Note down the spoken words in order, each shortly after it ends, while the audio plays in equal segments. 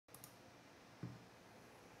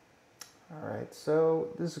Alright, so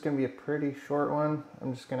this is going to be a pretty short one.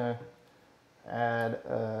 I'm just going to add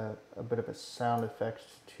a bit of a sound effect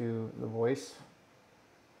to the voice.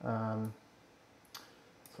 So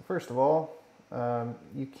first of all,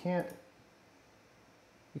 you can't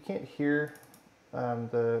hear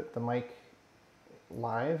the mic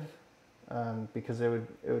live because it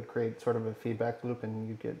would create sort of a feedback loop, and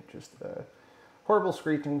you get just a horrible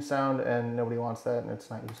screeching sound, and nobody wants that, and it's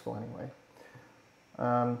not useful anyway.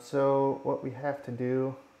 So what we have to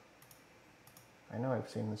do, I know I've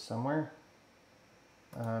seen this somewhere.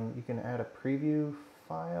 You can add a preview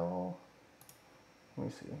file. Let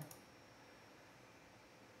me see.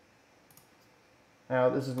 Now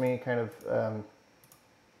this is me kind of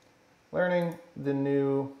learning the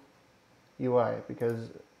new UI because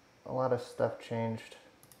a lot of stuff changed.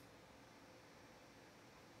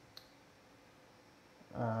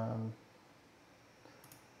 I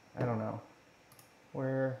don't know.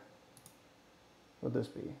 Where would this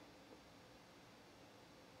be?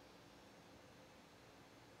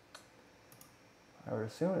 I would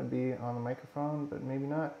assume it would be on the microphone, but maybe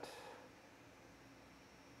not.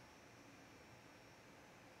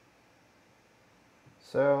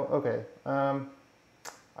 So, okay.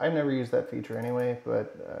 I've never used that feature anyway,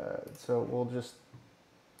 but so we'll just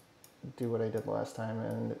do what I did last time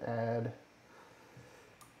and add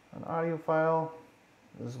an audio file.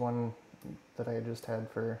 This is one that I just had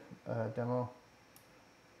for a demo.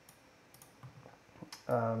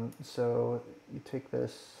 So you take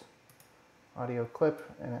this audio clip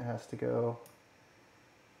and it has to go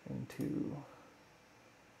into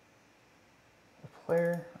a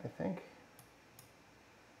player, I think.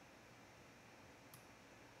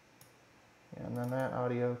 Yeah, and then that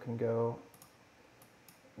audio can go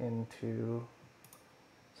into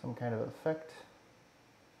some kind of effect.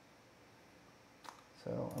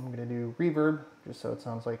 So I'm going to do reverb, just so it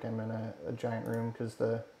sounds like I'm in a giant room, because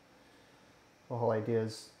the whole idea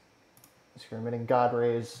is you're emitting God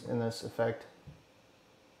rays in this effect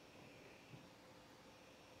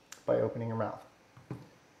by opening your mouth.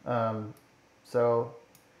 So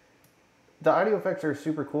the audio effects are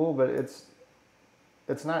super cool, but it's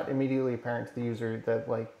not immediately apparent to the user that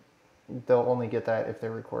like they'll only get that if they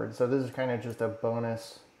record. So this is kind of just a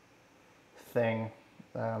bonus thing.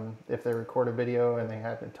 If they record a video and they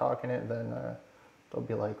have to talk in it, then they'll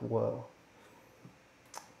be like, whoa.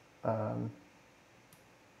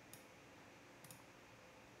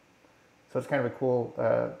 So it's kind of a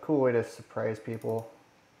cool way to surprise people.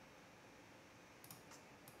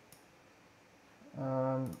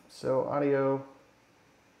 So audio,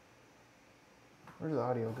 where does the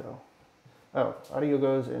audio go? Oh, audio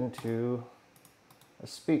goes into a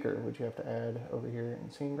speaker, which you have to add over here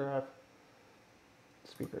in scene graph.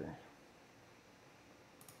 Speaker.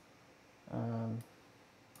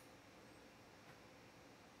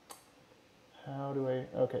 How do I,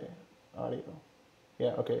 okay, audio.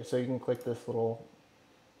 Yeah, okay, so you can click this little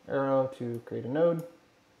arrow to create a node,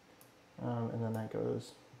 and then that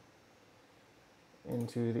goes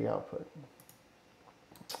into the output.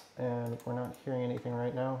 And we're not hearing anything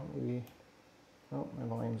right now. Maybe, oh, my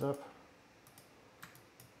volume's up.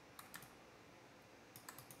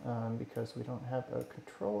 Because we don't have a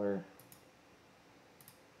controller.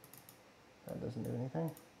 That doesn't do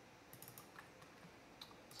anything.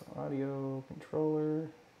 So audio, controller.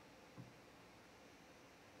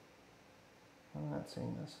 I'm not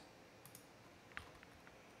seeing this.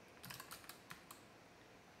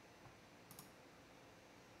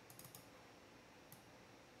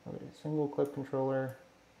 Okay, single clip controller.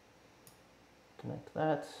 Connect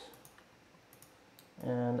that.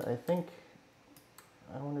 And I think,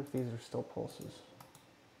 I wonder if these are still pulses.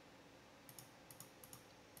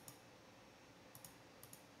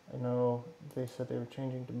 I know they said they were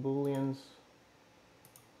changing to Booleans.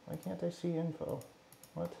 Why can't I see info?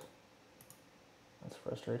 What? That's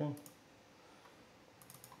frustrating.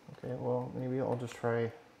 Okay, well, maybe I'll just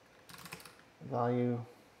try value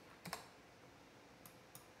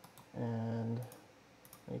and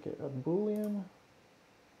make it a Boolean.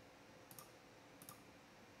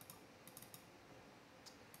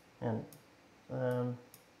 And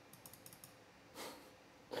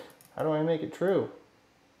how do I make it true?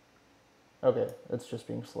 Okay, it's just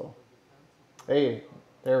being slow. Hey,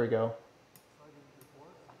 there we go.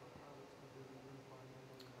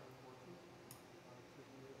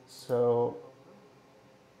 So,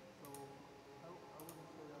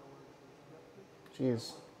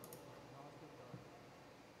 geez.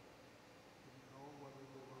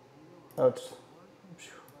 Oh, it's,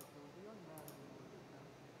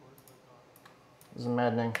 this is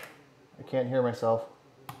maddening. I can't hear myself.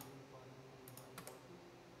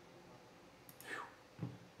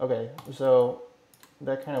 Okay, so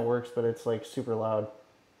that kind of works, but it's like super loud.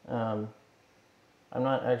 I'm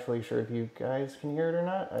not actually sure if you guys can hear it or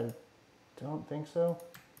not. I don't think so.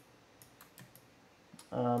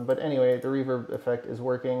 But anyway, the reverb effect is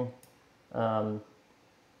working. I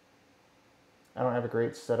don't have a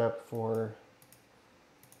great setup for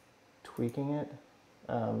tweaking it,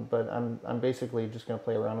 but I'm basically just going to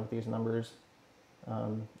play around with these numbers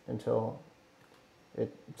until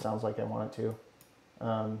it sounds like I want it to.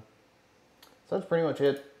 So that's pretty much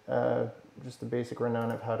it. Just a basic rundown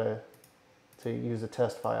of how to use a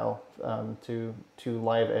test file to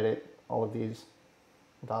live edit all of these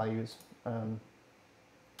values. And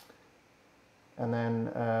then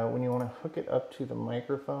when you want to hook it up to the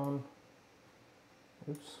microphone,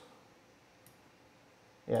 oops,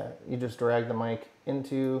 yeah, you just drag the mic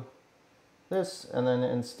into this, and then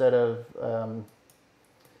instead of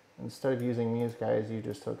using these guys, you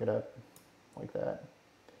just hook it up like that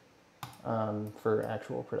for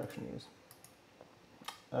actual production use.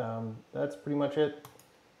 That's pretty much it.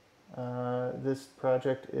 This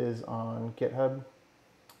project is on GitHub,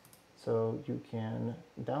 so you can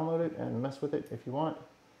download it and mess with it if you want.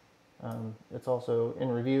 It's also in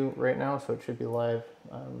review right now, so it should be live.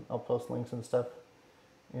 I'll post links and stuff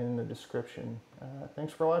in the description.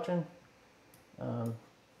 Thanks for watching.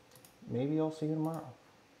 Maybe I'll see you tomorrow.